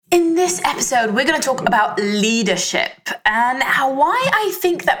this episode, we're going to talk about leadership and why I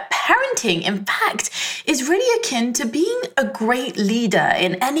think that parenting, in fact, is really akin to being a great leader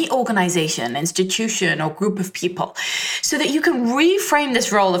in any organization, institution, or group of people, so that you can reframe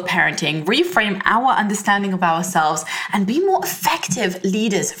this role of parenting, reframe our understanding of ourselves, and be more effective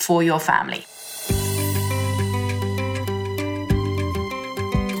leaders for your family.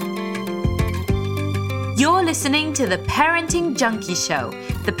 You're listening to the Parenting Junkie Show,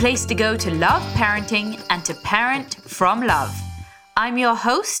 the place to go to love parenting and to parent from love. I'm your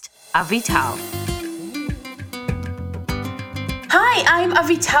host, Avital. Hi, I'm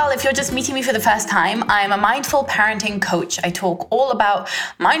Avital. If you're just meeting me for the first time, I'm a mindful parenting coach. I talk all about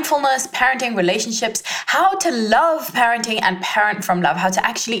mindfulness, parenting, relationships, how to love parenting and parent from love, how to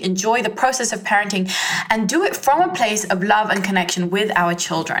actually enjoy the process of parenting and do it from a place of love and connection with our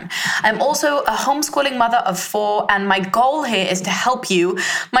children. I'm also a homeschooling mother of 4, and my goal here is to help you,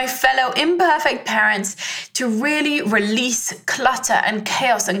 my fellow imperfect parents, to really release clutter and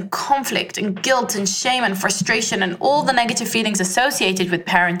chaos and conflict and guilt and shame and frustration and all the negative feelings associated with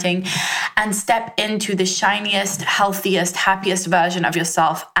parenting and step into the shiniest, healthiest, happiest version of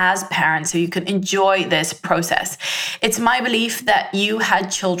yourself as parents so you can enjoy this process. It's my belief that you had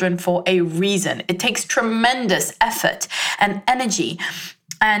children for a reason. It takes tremendous effort and energy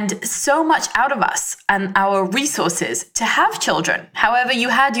and so much out of us and our resources to have children, however you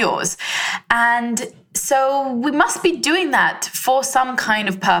had yours. And so we must be doing that for some kind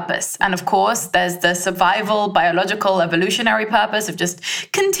of purpose. And of course, there's the survival, biological, evolutionary purpose of just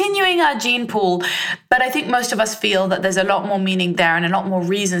continuing our gene pool. But I think most of us feel that there's a lot more meaning there and a lot more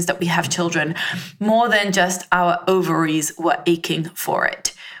reasons that we have children, more than just our ovaries were aching for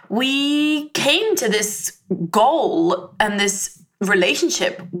it. We came to this goal and this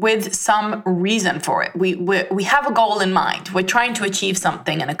relationship with some reason for it. We have a goal in mind. We're trying to achieve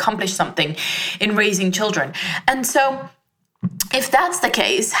something and accomplish something in raising children. And so if that's the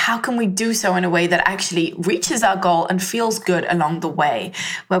case, how can we do so in a way that actually reaches our goal and feels good along the way,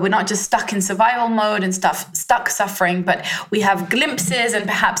 where we're not just stuck in survival mode and stuck suffering, but we have glimpses and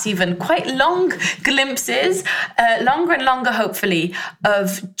perhaps even quite long glimpses, longer and longer, hopefully,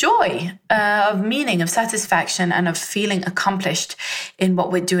 of joy, of meaning, of satisfaction, and of feeling accomplished in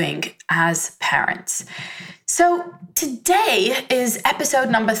what we're doing as parents. So today is episode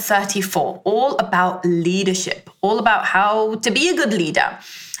number 34, all about leadership, all about how to be a good leader.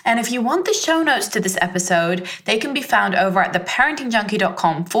 And if you want the show notes to this episode, they can be found over at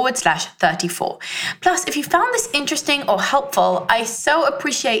theparentingjunkie.com/34. Plus, if you found this interesting or helpful, I so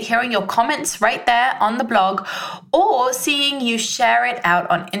appreciate hearing your comments right there on the blog or seeing you share it out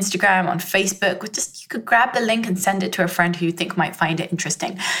on Instagram, on Facebook. You could grab the link and send it to a friend who you think might find it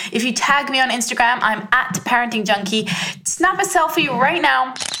interesting. If you tag me on Instagram, I'm at Parenting Junkie. Snap a selfie right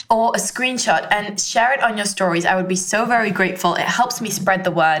now or a screenshot and share it on your stories. I would be so very grateful. It helps me spread the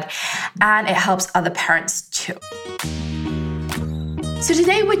word and it helps other parents too. So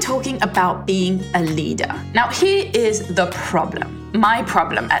today we're talking about being a leader. Now here is the problem. My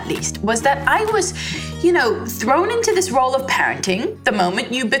problem, at least, was that I was, thrown into this role of parenting the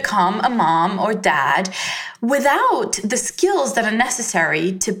moment you become a mom or dad without the skills that are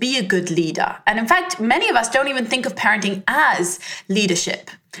necessary to be a good leader. And in fact, many of us don't even think of parenting as leadership,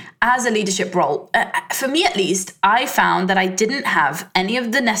 as a leadership role. For me, at least, I found that I didn't have any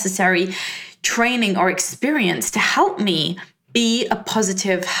of the necessary training or experience to help me be a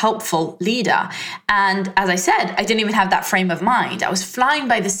positive, helpful leader. And as I said, I didn't even have that frame of mind. I was flying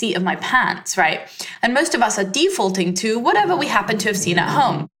by the seat of my pants, right? And most of us are defaulting to whatever we happen to have seen at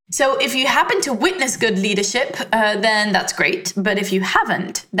home. So if you happen to witness good leadership, then that's great. But if you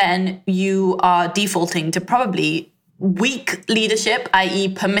haven't, then you are defaulting to probably weak leadership, i.e.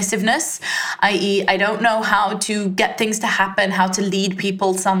 permissiveness, i.e. I don't know how to get things to happen, how to lead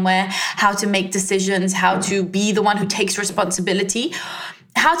people somewhere, how to make decisions, how to be the one who takes responsibility,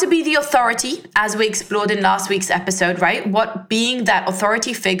 how to be the authority, as we explored in last week's episode, right? What being that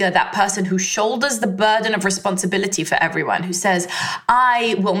authority figure, that person who shoulders the burden of responsibility for everyone, who says,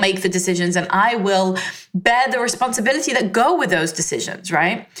 I will make the decisions and I will bear the responsibility that go with those decisions,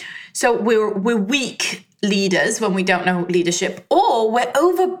 right? So we're weak leaders when we don't know leadership, or we're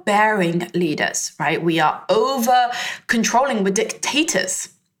overbearing leaders, right? We are over controlling, we're dictators.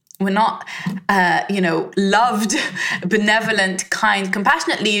 We're not, loved, benevolent, kind,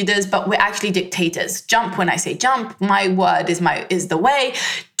 compassionate leaders, but we're actually dictators. Jump when I say jump. My word is the way.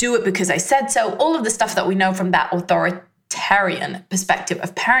 Do it because I said so. All of the stuff that we know from that authoritarian perspective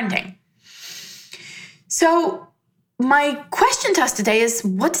of parenting. So my question to us today is,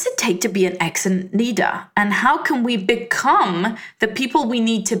 what does it take to be an excellent leader? And how can we become the people we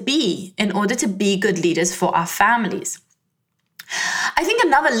need to be in order to be good leaders for our families? I think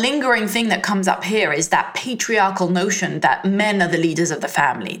another lingering thing that comes up here is that patriarchal notion that men are the leaders of the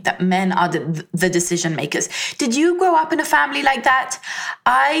family, that men are the decision makers. Did you grow up in a family like that?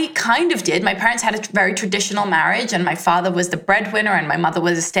 I kind of did. My parents had a very traditional marriage, and my father was the breadwinner and my mother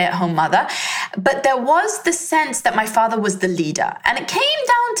was a stay-at-home mother. But there was the sense that my father was the leader. And it came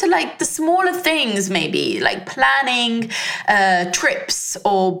down to like the smaller things, maybe like planning trips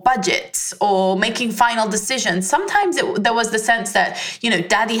or budgets or making final decisions. Sometimes there was the sense that,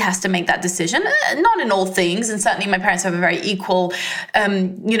 daddy has to make that decision, not in all things. And certainly my parents have a very equal,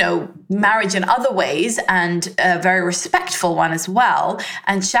 marriage in other ways, and a very respectful one as well.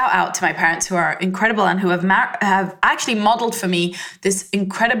 And shout out to my parents, who are incredible and who have actually modeled for me this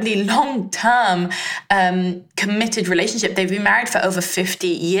incredibly long-term committed relationship. They've been married for over 50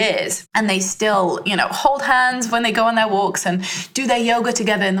 years, and they still, hold hands when they go on their walks and do their yoga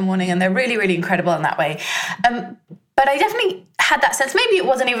together in the morning. And they're really, really incredible in that way. But I definitely had that sense. Maybe it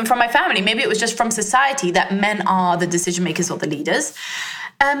wasn't even from my family. Maybe it was just from society that men are the decision makers or the leaders.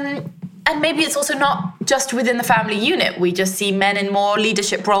 And maybe it's also not just within the family unit. We just see men in more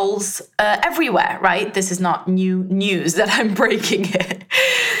leadership roles everywhere, right? This is not new news that I'm breaking here.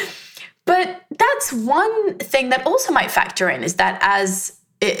 But that's one thing that also might factor in, is that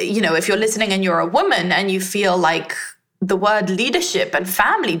if you're listening and you're a woman and you feel like the word leadership and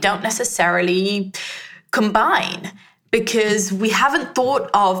family don't necessarily combine, because we haven't thought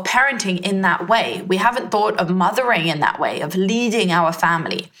of parenting in that way. We haven't thought of mothering in that way, of leading our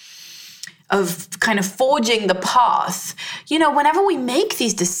family, of kind of forging the path. Whenever we make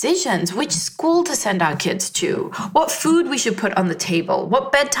these decisions, which school to send our kids to, what food we should put on the table,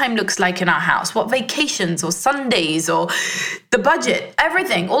 what bedtime looks like in our house, what vacations or Sundays or the budget,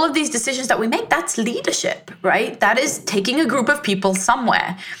 everything, all of these decisions that we make, that's leadership, right? That is taking a group of people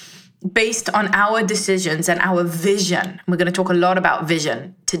somewhere based on our decisions and our vision. We're going to talk a lot about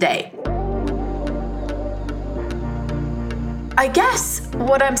vision today. I guess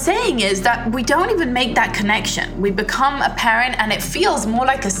what I'm saying is that we don't even make that connection. We become a parent and it feels more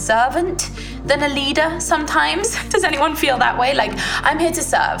like a servant than a leader sometimes. Does anyone feel that way? Like, I'm here to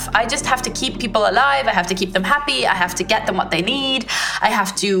serve. I just have to keep people alive. I have to keep them happy. I have to get them what they need. I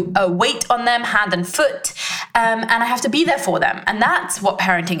have to wait on them hand and foot. And I have to be there for them. And that's what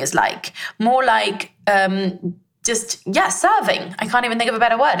parenting is like. More like serving. I can't even think of a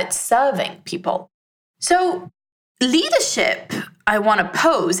better word. It's serving people. So leadership, I want to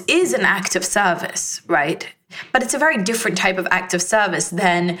pose, is an act of service, right? But it's a very different type of act of service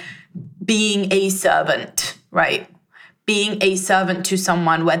than being a servant, right? Being a servant to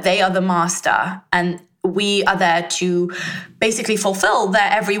someone where they are the master and we are there to basically fulfill their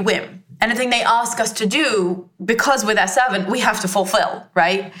every whim. Anything they ask us to do, because we're their servant, we have to fulfill,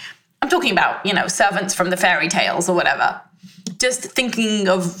 right? I'm talking about, servants from the fairy tales or whatever. Just thinking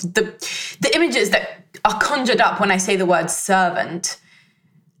of the images that are conjured up when I say the word servant,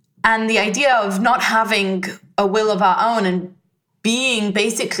 and the idea of not having a will of our own and being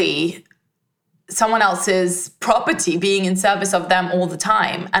basically someone else's property, being in service of them all the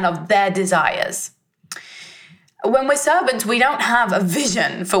time and of their desires. When we're servants, we don't have a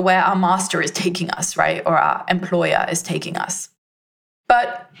vision for where our master is taking us, right? Or our employer is taking us.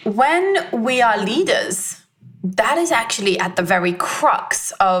 But when we are leaders, that is actually at the very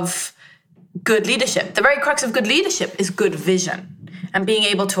crux of good leadership. The very crux of good leadership is good vision and being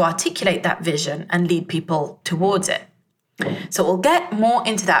able to articulate that vision and lead people towards it. So we'll get more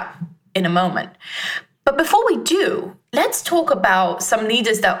into that in a moment. But before we do, let's talk about some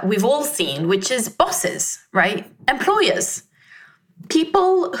leaders that we've all seen, which is bosses, right? Employers,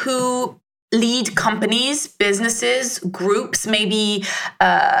 people who lead companies, businesses, groups. Maybe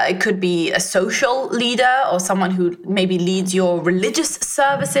it could be a social leader or someone who maybe leads your religious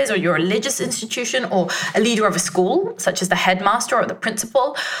services or your religious institution, or a leader of a school, such as the headmaster or the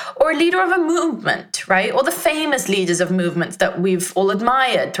principal, or a leader of a movement, right? Or the famous leaders of movements that we've all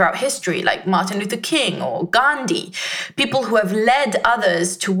admired throughout history, like Martin Luther King or Gandhi, people who have led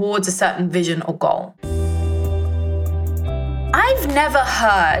others towards a certain vision or goal. I've never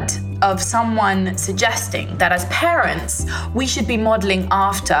heard of someone suggesting that as parents, we should be modeling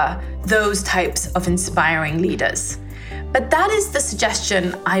after those types of inspiring leaders. But that is the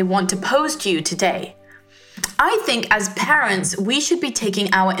suggestion I want to pose to you today. I think as parents, we should be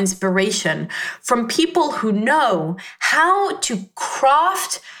taking our inspiration from people who know how to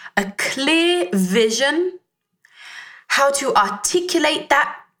craft a clear vision, how to articulate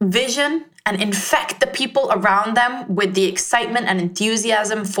that vision and infect the people around them with the excitement and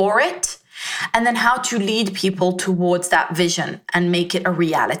enthusiasm for it, and then how to lead people towards that vision and make it a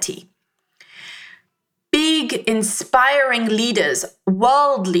reality. Big, inspiring leaders,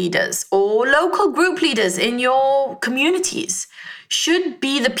 world leaders, or local group leaders in your communities should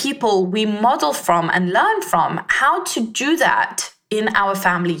be the people we model from and learn from how to do that in our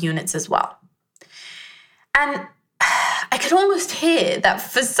family units as well. And I could almost hear that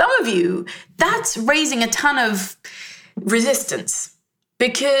for some of you, that's raising a ton of resistance,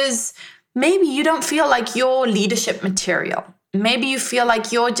 because maybe you don't feel like you're leadership material. Maybe you feel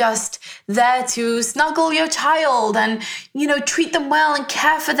like you're just there to snuggle your child and, treat them well and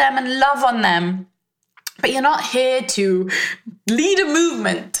care for them and love on them. But you're not here to lead a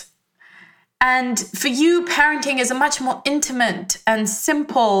movement. And for you, parenting is a much more intimate and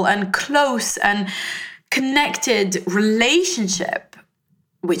simple and close and connected relationship,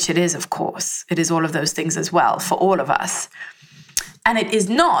 which it is, of course. It is all of those things as well for all of us. And it is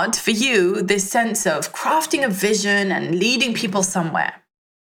not, for you, this sense of crafting a vision and leading people somewhere.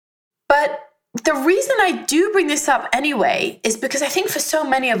 But the reason I do bring this up anyway is because I think for so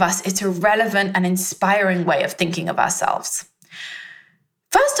many of us, it's a relevant and inspiring way of thinking of ourselves.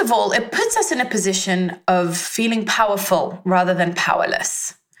 First of all, it puts us in a position of feeling powerful rather than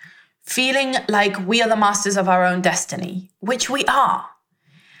powerless. Feeling like we are the masters of our own destiny, which we are.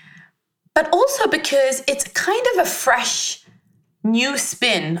 But also because it's kind of a fresh, new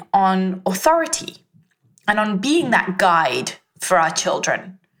spin on authority and on being that guide for our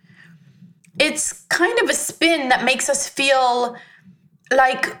children. It's kind of a spin that makes us feel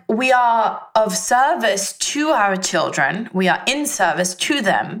like we are of service to our children, we are in service to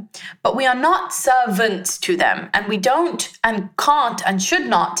them, but we are not servants to them, and we don't and can't and should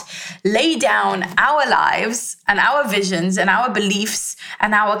not lay down our lives and our visions and our beliefs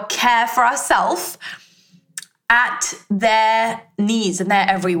and our care for ourselves at their needs and their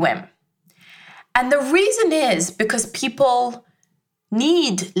every whim. And the reason is because people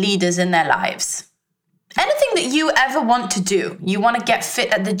need leaders in their lives. Anything that you ever want to do, you want to get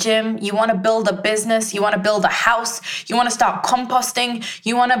fit at the gym, you want to build a business, you want to build a house, you want to start composting,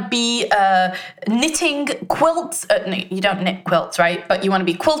 you want to be knitting quilts. No, you don't knit quilts, right? But you want to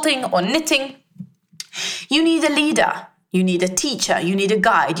be quilting or knitting. You need a leader, you need a teacher, you need a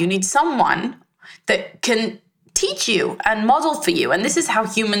guide, you need someone that can teach you and model for you. And this is how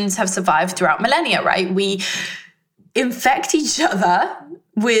humans have survived throughout millennia, right? We infect each other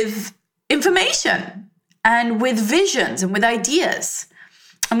with information and with visions and with ideas.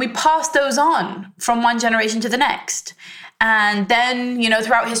 And we pass those on from one generation to the next. And then,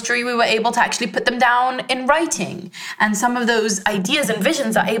 throughout history, we were able to actually put them down in writing. And some of those ideas and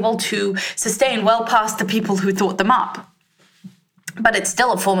visions are able to sustain well past the people who thought them up. But it's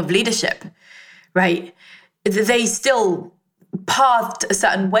still a form of leadership, right? They still pathed a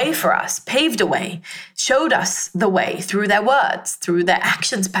certain way for us, paved a way, showed us the way through their words, through their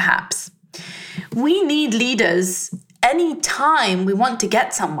actions perhaps. We need leaders anytime we want to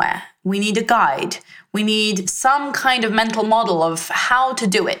get somewhere. We need a guide. We need some kind of mental model of how to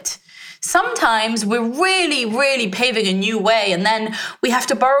do it. Sometimes we're really, really paving a new way, and then we have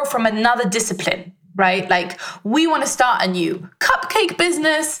to borrow from another discipline, right? Like, we want to start a new cupcake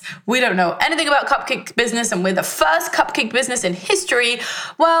business. We don't know anything about cupcake business, and we're the first cupcake business in history.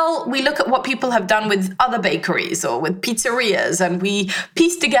 Well, we look at what people have done with other bakeries or with pizzerias, and we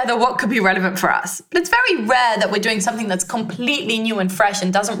piece together what could be relevant for us. But it's very rare that we're doing something that's completely new and fresh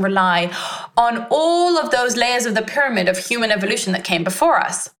and doesn't rely on all of those layers of the pyramid of human evolution that came before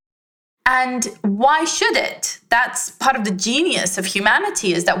us. And why should it? That's part of the genius of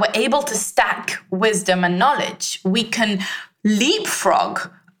humanity, is that we're able to stack wisdom and knowledge. We can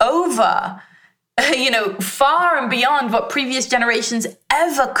leapfrog over, far and beyond what previous generations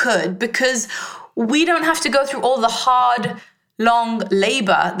ever could, because we don't have to go through all the hard, long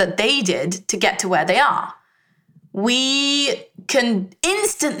labor that they did to get to where they are. We can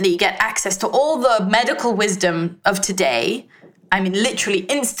instantly get access to all the medical wisdom of today. I mean, literally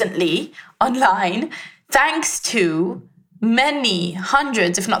instantly online, thanks to many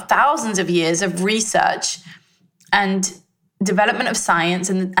hundreds, if not thousands of years of research and development of science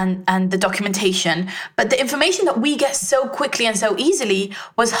and the documentation. But the information that we get so quickly and so easily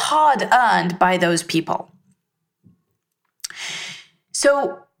was hard earned by those people.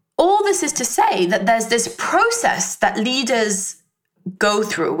 So all this is to say that there's this process that leaders go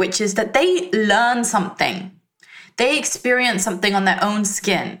through, which is that they learn something. They experience something on their own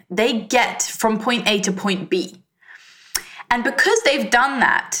skin. They get from point A to point B. And because they've done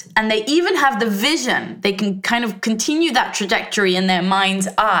that, and they even have the vision, they can kind of continue that trajectory in their mind's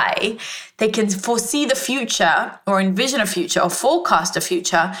eye. They can foresee the future or envision a future or forecast a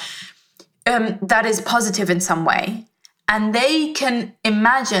future that is positive in some way. And they can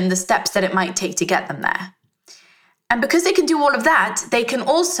imagine the steps that it might take to get them there. And because they can do all of that, they can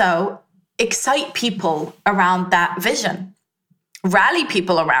also excite people around that vision, rally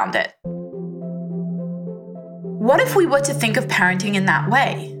people around it. What if we were to think of parenting in that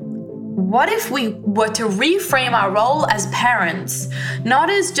way? What if we were to reframe our role as parents,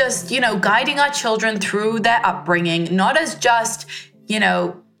 not as just, guiding our children through their upbringing, not as just,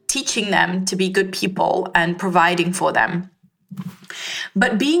 teaching them to be good people and providing for them,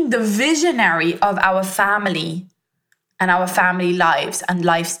 but being the visionary of our family and our family lives and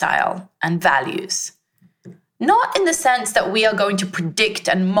lifestyle and values. Not in the sense that we are going to predict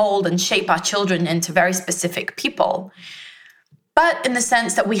and mold and shape our children into very specific people, but in the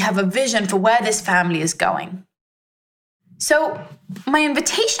sense that we have a vision for where this family is going. So my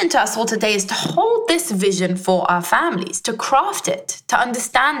invitation to us all today is to hold this vision for our families, to craft it, to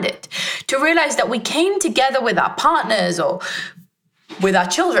understand it, to realize that we came together with our partners or with our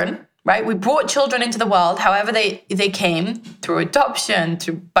children, right? We brought children into the world, however they came, through adoption,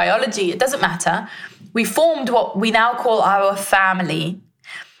 through biology, it doesn't matter. We formed what we now call our family,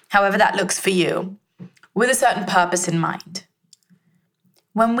 however that looks for you, with a certain purpose in mind.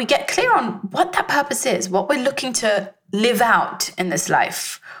 When we get clear on what that purpose is, what we're looking to live out in this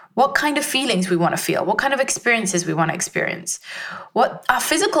life, what kind of feelings we want to feel, what kind of experiences we want to experience, what our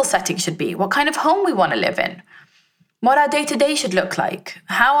physical setting should be, what kind of home we want to live in, what our day-to-day should look like,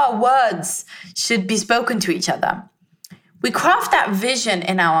 how our words should be spoken to each other. We craft that vision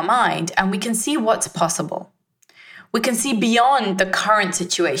in our mind and we can see what's possible. We can see beyond the current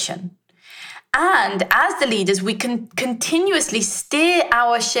situation. And as the leaders, we can continuously steer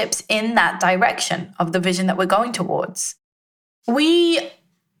our ships in that direction of the vision that we're going towards. We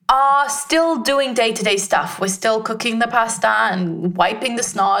are still doing day-to-day stuff. We're still cooking the pasta and wiping the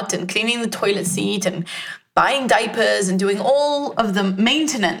snot and cleaning the toilet seat and buying diapers and doing all of the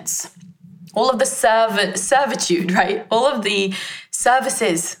maintenance, all of the servitude, right? All of the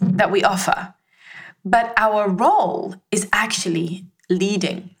services that we offer. But our role is actually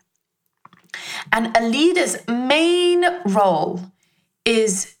leading. And a leader's main role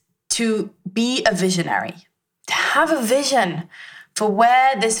is to be a visionary, to have a vision for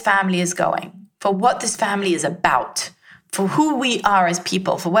where this family is going, for what this family is about, for who we are as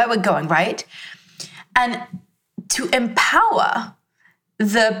people, for where we're going, right? And to empower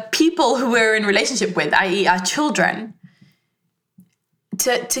the people who we're in relationship with, i.e. our children,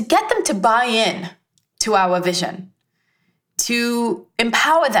 to get them to buy in to our vision, to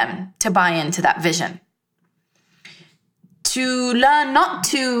empower them to buy into that vision, to learn not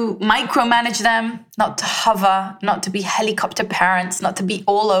to micromanage them, not to hover, not to be helicopter parents, not to be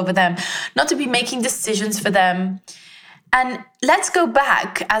all over them, not to be making decisions for them. And let's go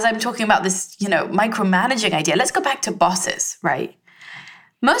back, as I'm talking about this, micromanaging idea, let's go back to bosses, right?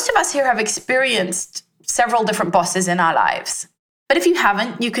 Most of us here have experienced several different bosses in our lives. But if you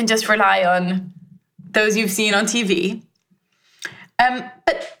haven't, you can just rely on those you've seen on TV.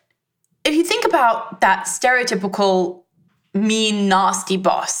 But if you think about that stereotypical mean, nasty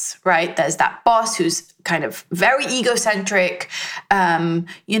boss, right? There's that boss who's kind of very egocentric,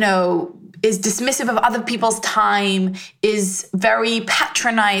 is dismissive of other people's time, is very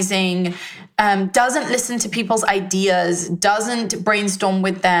patronizing, doesn't listen to people's ideas, doesn't brainstorm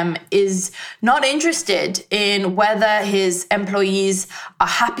with them, is not interested in whether his employees are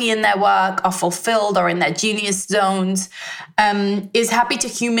happy in their work, are fulfilled, or in their genius zones, is happy to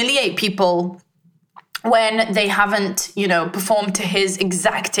humiliate people when they haven't, performed to his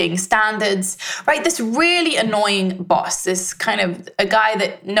exacting standards, right? This really annoying boss, this kind of a guy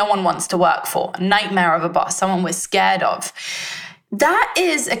that no one wants to work for, a nightmare of a boss, someone we're scared of. That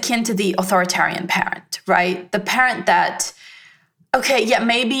is akin to the authoritarian parent, right? The parent that, okay, yeah,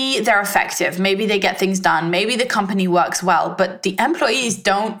 maybe they're effective, maybe they get things done, maybe the company works well, but the employees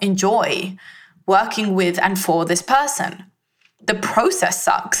don't enjoy working with and for this person. The process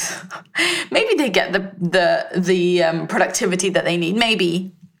sucks. Maybe they get the productivity that they need,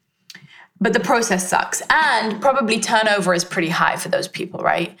 maybe, but the process sucks. And probably turnover is pretty high for those people,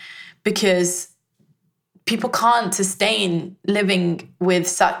 right? Because people can't sustain living with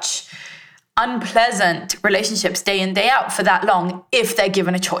such unpleasant relationships day in, day out for that long if they're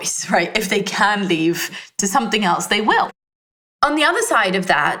given a choice, right? If they can leave to something else, they will. On the other side of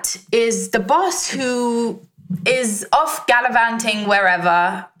that is the boss who is off gallivanting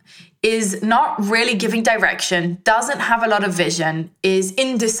wherever, is not really giving direction, doesn't have a lot of vision, is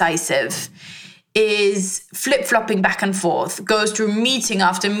indecisive, is flip-flopping back and forth, goes through meeting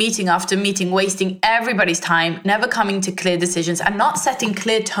after meeting after meeting, wasting everybody's time, never coming to clear decisions, and not setting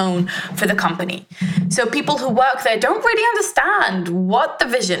clear tone for the company. So people who work there don't really understand what the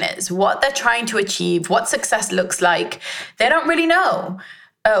vision is, what they're trying to achieve, what success looks like. They don't really know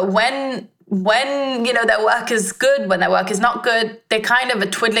when their work is good, when their work is not good. They kind of are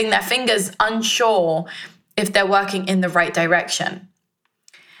twiddling their fingers, unsure if they're working in the right direction.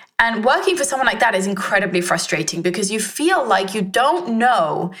 And working for someone like that is incredibly frustrating because you feel like you don't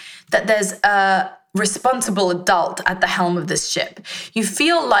know that there's a responsible adult at the helm of this ship. You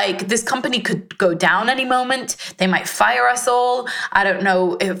feel like this company could go down any moment. They might fire us all. I don't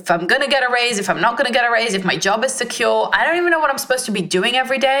know if I'm going to get a raise, if I'm not going to get a raise, if my job is secure. I don't even know what I'm supposed to be doing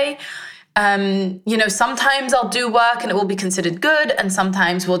every day. Sometimes I'll do work and it will be considered good, and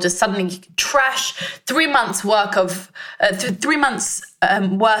sometimes we'll just suddenly trash 3 months worth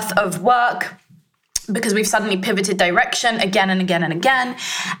of work because we've suddenly pivoted direction again and again and again.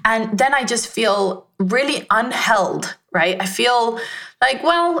 And then I just feel really unheld, right? I feel like,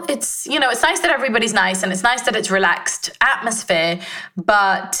 well, it's nice that everybody's nice and it's nice that it's relaxed atmosphere,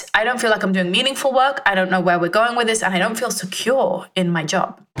 but I don't feel like I'm doing meaningful work. I don't know where we're going with this, and I don't feel secure in my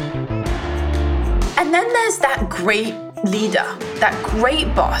job. And then there's that great leader, that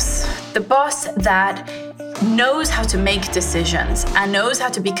great boss, the boss that knows how to make decisions and knows how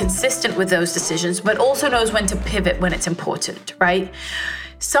to be consistent with those decisions, but also knows when to pivot when it's important, right?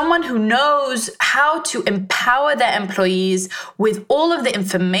 Someone who knows how to empower their employees with all of the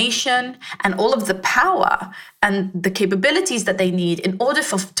information and all of the power and the capabilities that they need in order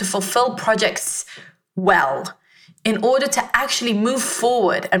to fulfill projects well, in order to actually move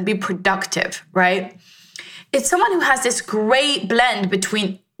forward and be productive, right? It's someone who has this great blend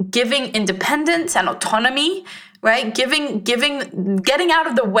between giving independence and autonomy, right? Getting out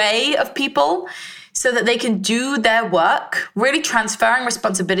of the way of people so that they can do their work, really transferring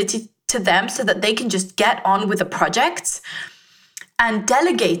responsibility to them so that they can just get on with the projects, and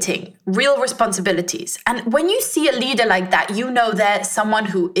delegating real responsibilities. And when you see a leader like that, you know they're someone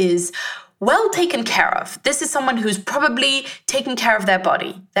who is well taken care of. This is someone who's probably taking care of their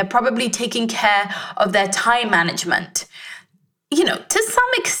body. They're probably taking care of their time management. To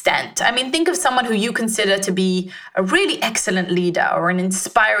some extent. I mean, think of someone who you consider to be a really excellent leader or an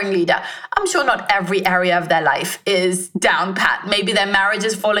inspiring leader. I'm sure not every area of their life is down pat. Maybe their marriage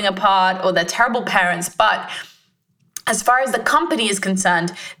is falling apart or they're terrible parents, but as far as the company is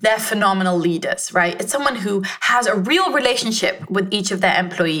concerned, they're phenomenal leaders, right? It's someone who has a real relationship with each of their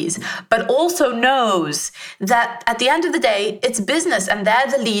employees, but also knows that at the end of the day, it's business and they're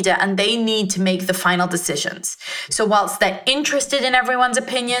the leader and they need to make the final decisions. So whilst they're interested in everyone's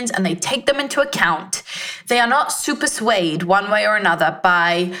opinions and they take them into account, they are not super swayed one way or another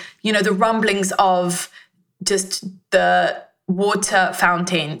by, the rumblings of just the water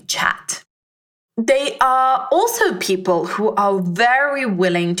fountain chat. They are also people who are very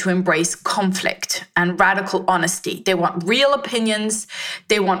willing to embrace conflict and radical honesty. They want real opinions.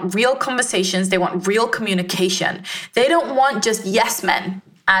 They want real conversations. They want real communication. They don't want just yes men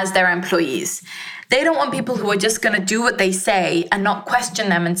as their employees. They don't want people who are just going to do what they say and not question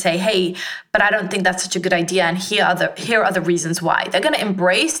them and say, hey, but I don't think that's such a good idea, and here are the reasons why. They're going to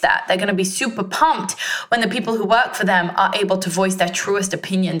embrace that. They're going to be super pumped when the people who work for them are able to voice their truest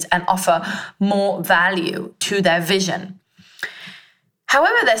opinions and offer more value to their vision.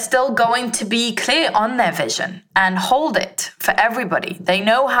 However, they're still going to be clear on their vision and hold it for everybody. They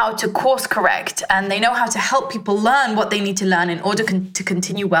know how to course correct and they know how to help people learn what they need to learn in order to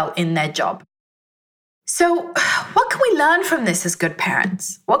continue well in their job. So what can we learn from this as good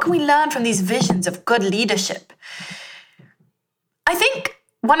parents? What can we learn from these visions of good leadership? I think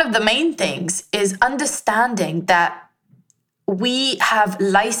one of the main things is understanding that we have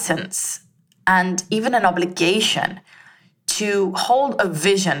license and even an obligation to hold a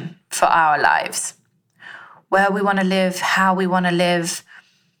vision for our lives, where we want to live, how we want to live,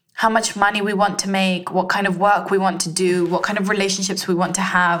 how much money we want to make, what kind of work we want to do, what kind of relationships we want to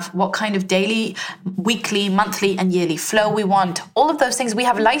have, what kind of daily, weekly, monthly, and yearly flow we want. All of those things we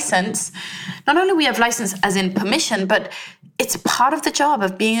have license. Not only we have license as in permission, but it's part of the job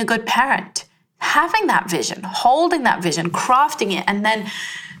of being a good parent. Having that vision, holding that vision, crafting it, and then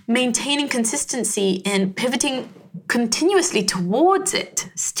maintaining consistency in pivoting continuously towards it,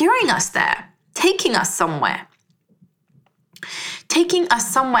 steering us there, taking us somewhere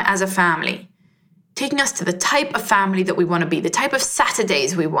as a family, taking us to the type of family that we want to be, the type of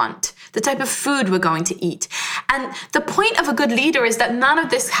Saturdays we want, the type of food we're going to eat. And the point of a good leader is that none of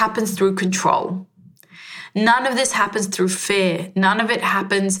this happens through control. None of this happens through fear. None of it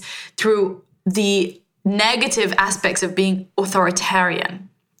happens through the negative aspects of being authoritarian.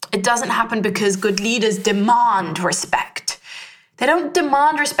 It doesn't happen because good leaders demand respect. They don't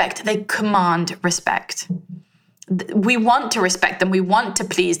demand respect, they command respect. We want to respect them, we want to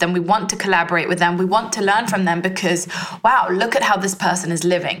please them, we want to collaborate with them, we want to learn from them because, wow, look at how this person is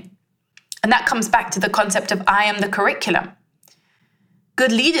living. And that comes back to the concept of I am the curriculum.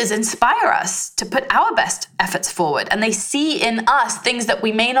 Good leaders inspire us to put our best efforts forward, and they see in us things that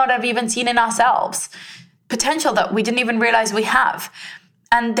we may not have even seen in ourselves, potential that we didn't even realize we have.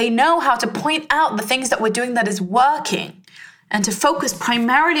 And they know how to point out the things that we're doing that is working and to focus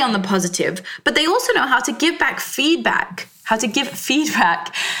primarily on the positive, but they also know how to give feedback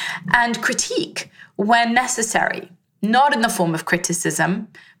and critique when necessary, not in the form of criticism,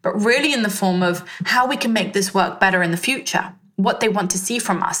 but really in the form of how we can make this work better in the future, what they want to see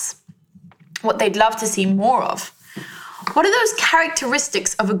from us, what they'd love to see more of. What are those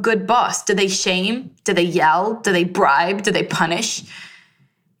characteristics of a good boss? Do they shame? Do they yell? Do they bribe? Do they punish?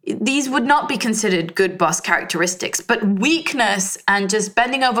 These would not be considered good boss characteristics, but weakness and just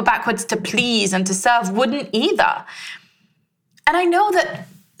bending over backwards to please and to serve wouldn't either. And I know that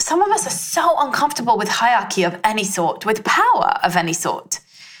some of us are so uncomfortable with hierarchy of any sort, with power of any sort.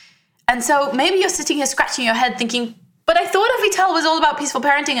 And so maybe you're sitting here scratching your head thinking, but I thought Avital was all about peaceful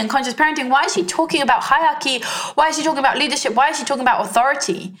parenting and conscious parenting. Why is she talking about hierarchy? Why is she talking about leadership? Why is she talking about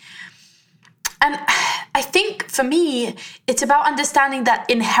authority? And I think for me, it's about understanding that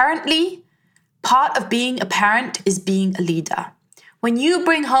inherently part of being a parent is being a leader. When you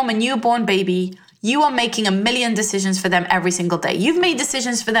bring home a newborn baby, you are making a million decisions for them every single day. You've made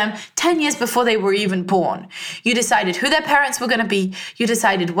decisions for them 10 years before they were even born. You decided who their parents were going to be. You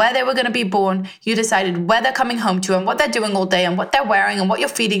decided where they were going to be born. You decided where they're coming home to and what they're doing all day and what they're wearing and what you're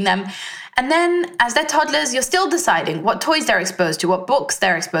feeding them. And then as they're toddlers, you're still deciding what toys they're exposed to, what books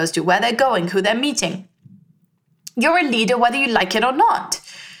they're exposed to, where they're going, who they're meeting. You're a leader whether you like it or not.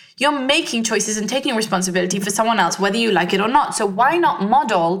 You're making choices and taking responsibility for someone else whether you like it or not. So why not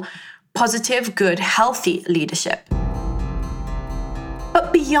model positive, good, healthy leadership?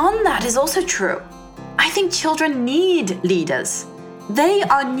 But beyond that is also true. I think children need leaders. They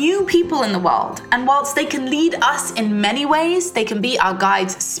are new people in the world, and whilst they can lead us in many ways, they can be our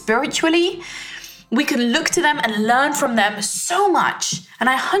guides spiritually, we can look to them and learn from them so much. And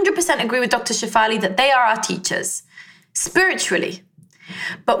I 100% agree with Dr. Shefali that they are our teachers, spiritually.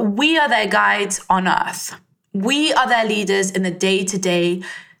 But we are their guides on earth. We are their leaders in the day-to-day,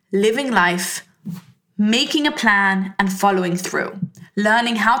 living life, making a plan and following through.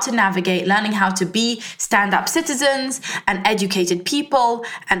 Learning how to navigate, learning how to be stand-up citizens and educated people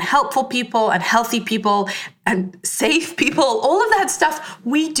and helpful people and healthy people and safe people, all of that stuff,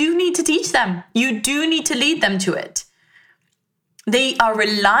 we do need to teach them. You do need to lead them to it. They are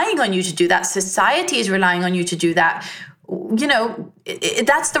relying on you to do that. Society is relying on you to do that. You know,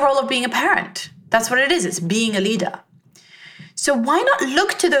 that's the role of being a parent. That's what it is. It's being a leader. So why not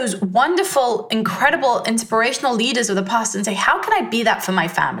look to those wonderful, incredible, inspirational leaders of the past and say, how can I be that for my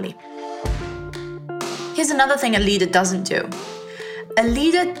family? Here's another thing a leader doesn't do. A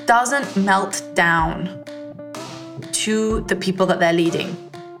leader doesn't melt down to the people that they're leading.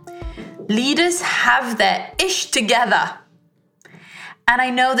 Leaders have their ish together. And I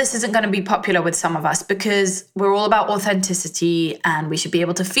know this isn't going to be popular with some of us because we're all about authenticity and we should be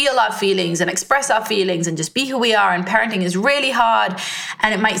able to feel our feelings and express our feelings and just be who we are. And parenting is really hard.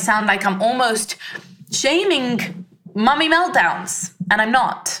 And it might sound like I'm almost shaming mummy meltdowns. And I'm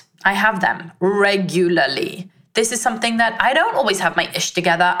not. I have them regularly. This is something that I don't always have my ish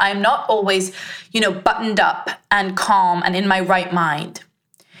together. I'm not always, buttoned up and calm and in my right mind.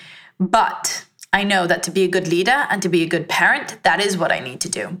 But I know that to be a good leader and to be a good parent, that is what I need to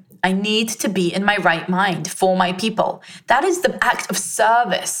do. I need to be in my right mind for my people. That is the act of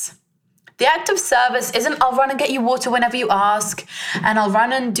service. The act of service isn't I'll run and get you water whenever you ask, and I'll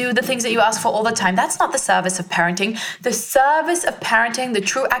run and do the things that you ask for all the time. That's not the service of parenting. The service of parenting, the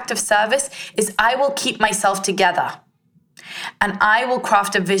true act of service, is I will keep myself together. And I will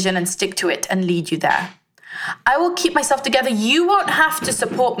craft a vision and stick to it and lead you there. I will keep myself together. You won't have to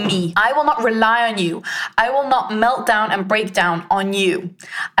support me. I will not rely on you. I will not melt down and break down on you.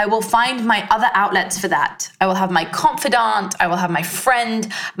 I will find my other outlets for that. I will have my confidant. I will have my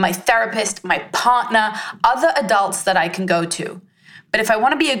friend, my therapist, my partner, other adults that I can go to. But if I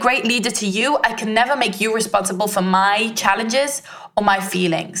want to be a great leader to you, I can never make you responsible for my challenges or my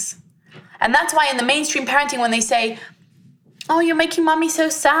feelings. And that's why in the mainstream parenting, when they say, oh, you're making mommy so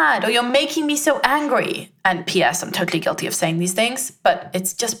sad, or you're making me so angry. And P.S., I'm totally guilty of saying these things, but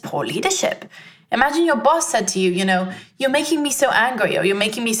it's just poor leadership. Imagine your boss said to you, you're making me so angry, or you're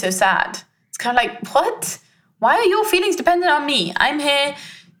making me so sad. It's kind of like, what? Why are your feelings dependent on me? I'm here,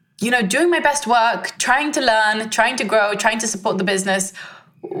 doing my best work, trying to learn, trying to grow, trying to support the business.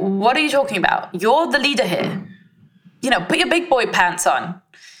 What are you talking about? You're the leader here. Put your big boy pants on.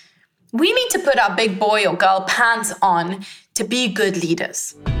 We need to put our big boy or girl pants on to be good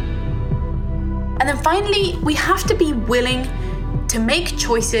leaders. And then finally, we have to be willing to make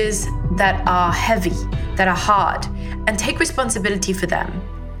choices that are heavy, that are hard, and take responsibility for them.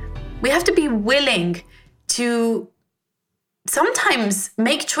 We have to be willing to sometimes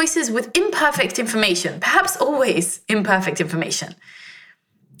make choices with imperfect information, perhaps always imperfect information,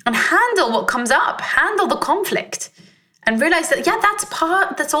 and handle what comes up, handle the conflict, and realize that,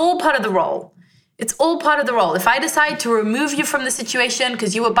 that's all part of the role. It's all part of the role. If I decide to remove you from the situation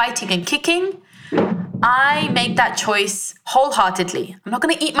because you were biting and kicking, I make that choice wholeheartedly. I'm not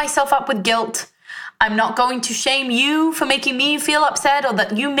going to eat myself up with guilt. I'm not going to shame you for making me feel upset or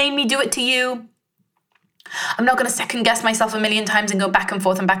that you made me do it to you. I'm not going to second guess myself a million times and go back and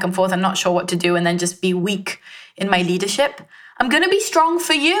forth and not sure what to do and then just be weak in my leadership. I'm going to be strong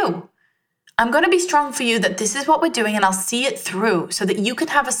for you. I'm going to be strong for you that this is what we're doing and I'll see it through so that you can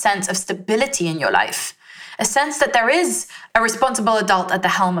have a sense of stability in your life, a sense that there is a responsible adult at the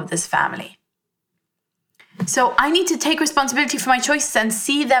helm of this family. So I need to take responsibility for my choices and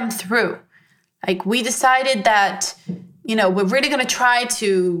see them through. Like we decided that, we're really going to try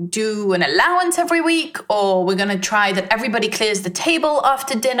to do an allowance every week, or we're going to try that everybody clears the table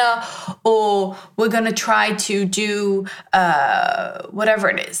after dinner, or we're going to try to do whatever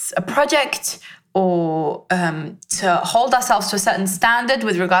it is, a project, or to hold ourselves to a certain standard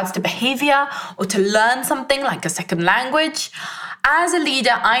with regards to behavior, or to learn something like a second language. As a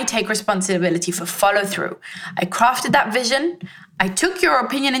leader, I take responsibility for follow through. I crafted that vision. I took your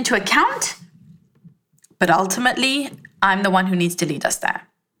opinion into account, but ultimately, I'm the one who needs to lead us there.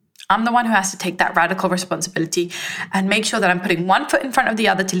 I'm the one who has to take that radical responsibility and make sure that I'm putting one foot in front of the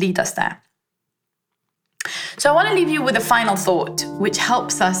other to lead us there. So I want to leave you with a final thought, which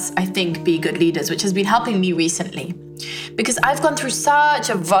helps us, I think, be good leaders, which has been helping me recently. Because I've gone through such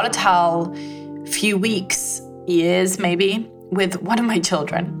a volatile few weeks, years maybe, with one of my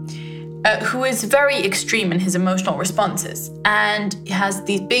children, who is very extreme in his emotional responses and has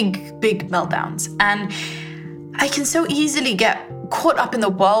these big, big meltdowns. And I can so easily get caught up in the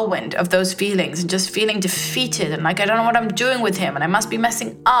whirlwind of those feelings and just feeling defeated and like I don't know what I'm doing with him and I must be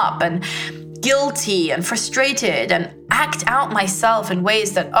messing up and guilty and frustrated and act out myself in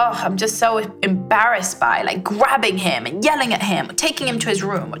ways that, I'm just so embarrassed by, like grabbing him and yelling at him or taking him to his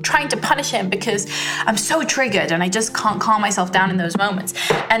room or trying to punish him because I'm so triggered and I just can't calm myself down in those moments.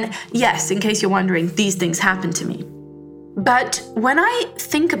 And yes, in case you're wondering, these things happen to me. But when I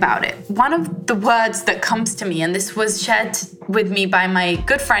think about it, one of the words that comes to me, and this was shared with me by my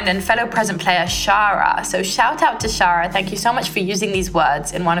good friend and fellow present player, Shara. So shout out to Shara. Thank you so much for using these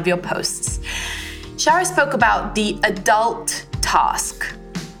words in one of your posts. Shara spoke about the adult task.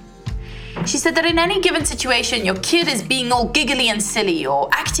 She said that in any given situation, your kid is being all giggly and silly or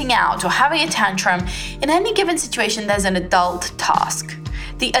acting out or having a tantrum. In any given situation, there's an adult task.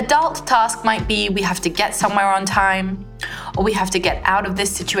 The adult task might be we have to get somewhere on time, or we have to get out of this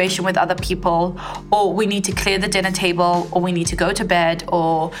situation with other people, or we need to clear the dinner table, or we need to go to bed,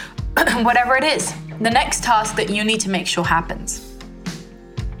 or whatever it is. The next task that you need to make sure happens.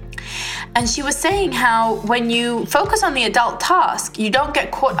 And she was saying how when you focus on the adult task, you don't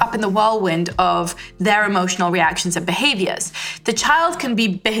get caught up in the whirlwind of their emotional reactions and behaviors. The child can be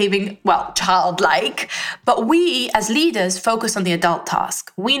behaving, childlike, but we as leaders focus on the adult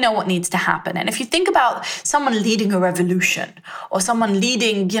task. We know what needs to happen. And if you think about someone leading a revolution or someone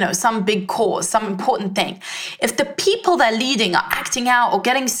leading, some big cause, some important thing, if the people they're leading are acting out or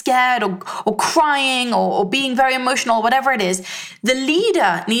getting scared or crying or being very emotional, whatever it is, the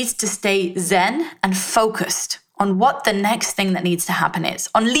leader needs to stay zen and focused on what the next thing that needs to happen is.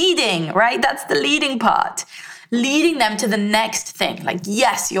 On leading, right? That's the leading part. Leading them to the next thing. Like,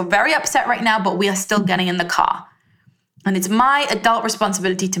 yes, you're very upset right now, but we are still getting in the car. And it's my adult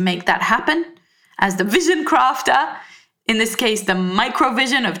responsibility to make that happen as the vision crafter. In this case, the micro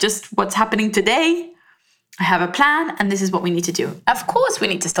vision of just what's happening today. I have a plan and this is what we need to do. Of course, we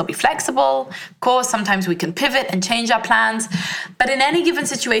need to still be flexible. Of course, sometimes we can pivot and change our plans. But in any given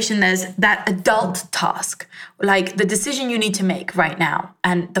situation, there's that adult task, like the decision you need to make right now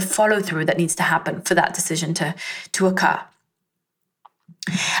and the follow through that needs to happen for that decision to occur.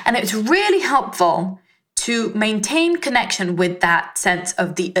 And it's really helpful to maintain connection with that sense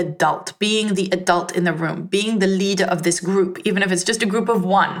of the adult, being the adult in the room, being the leader of this group, even if it's just a group of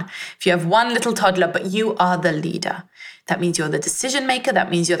one. If you have one little toddler, but you are the leader. That means you're the decision maker.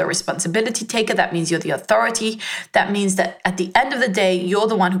 That means you're the responsibility taker. That means you're the authority. That means that at the end of the day, you're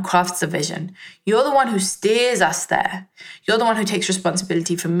the one who crafts the vision. You're the one who steers us there. You're the one who takes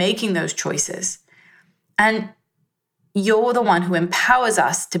responsibility for making those choices. And you're the one who empowers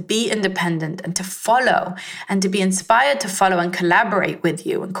us to be independent and to follow and to be inspired to follow and collaborate with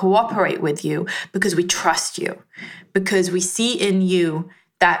you and cooperate with you because we trust you, because we see in you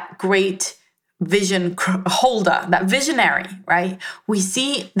that great vision holder, that visionary, right? We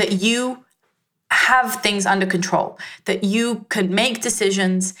see that you have things under control, that you can make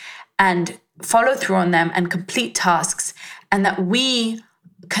decisions and follow through on them and complete tasks, and that we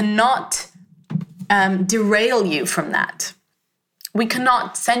cannot derail you from that. We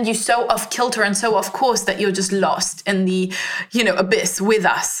cannot send you so off kilter and so off course that you're just lost in the, abyss with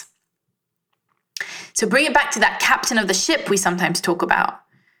us. So bring it back to that captain of the ship we sometimes talk about.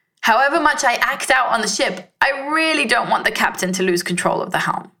 However much I act out on the ship, I really don't want the captain to lose control of the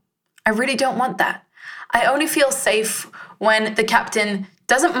helm. I really don't want that. I only feel safe when the captain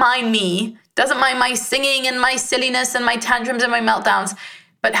doesn't mind me, doesn't mind my singing and my silliness and my tantrums and my meltdowns.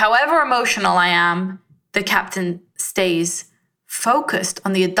 But however emotional I am, the captain stays focused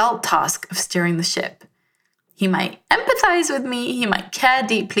on the adult task of steering the ship. He might empathize with me, he might care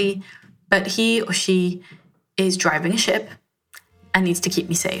deeply, but he or she is driving a ship and needs to keep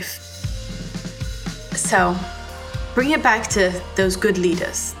me safe. So bring it back to those good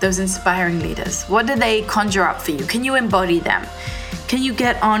leaders, those inspiring leaders. What do they conjure up for you? Can you embody them? Can you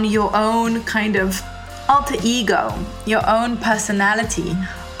get on your own kind of alter ego, your own personality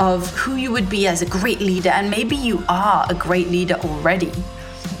of who you would be as a great leader? And maybe you are a great leader already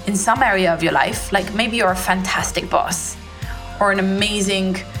in some area of your life. Like maybe you're a fantastic boss or an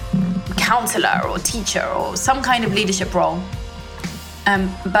amazing counselor or teacher or some kind of leadership role.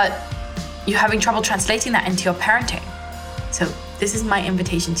 But you're having trouble translating that into your parenting. So this is my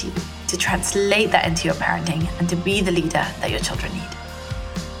invitation to you to translate that into your parenting and to be the leader that your children need.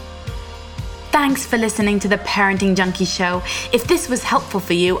 Thanks for listening to the Parenting Junkie Show. If this was helpful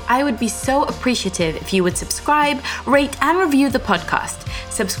for you, I would be so appreciative if you would subscribe, rate, and review the podcast.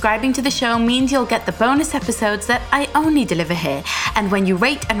 Subscribing to the show means you'll get the bonus episodes that I only deliver here. And when you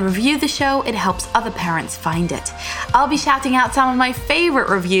rate and review the show, it helps other parents find it. I'll be shouting out some of my favorite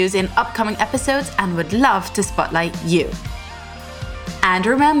reviews in upcoming episodes and would love to spotlight you. And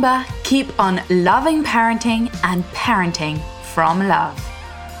remember, keep on loving parenting and parenting from love.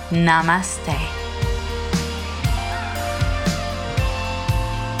 Namaste.